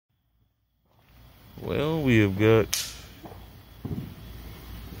Well, we have got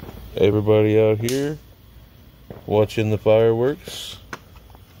everybody out here watching the fireworks,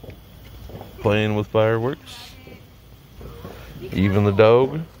 playing with fireworks. Even the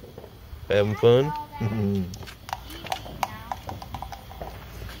dog having fun.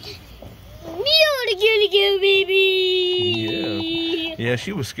 Baby. Yeah,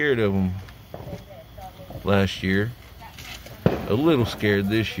 she was scared of them last year. A little scared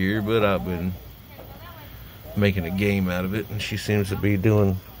this year, but I've been making a game out of it, and she seems to be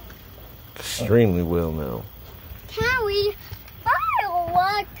doing extremely well now. Callie,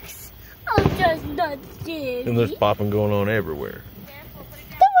 fireworks are just not silly. And there's popping going on everywhere.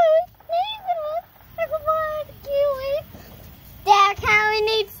 That Callie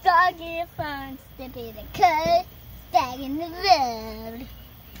needs to get fun to be the cut back in the road.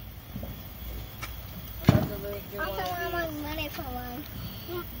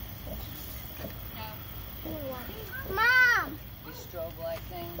 Mom! Strobe light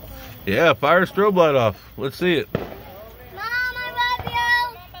thing. Yeah, fire a strobe light off. Let's see it. Mom, I love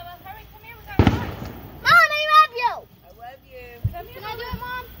you! Mom, I love you! I love you. Come here, Can I do it,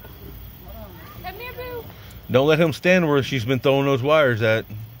 Mom? Come here, boo. Don't let him stand where she's been throwing those wires at.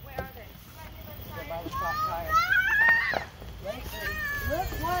 Where are they? They're by the spot tire. Look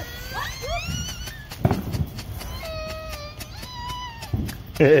what?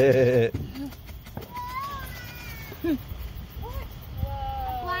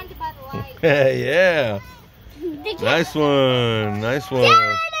 Blinded by the light. Yeah. Nice one. Nice one. Do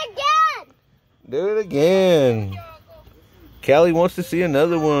it again! Do it again. Callie wants to see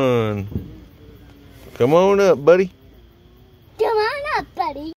another one. Come on up, buddy. Come on up, buddy.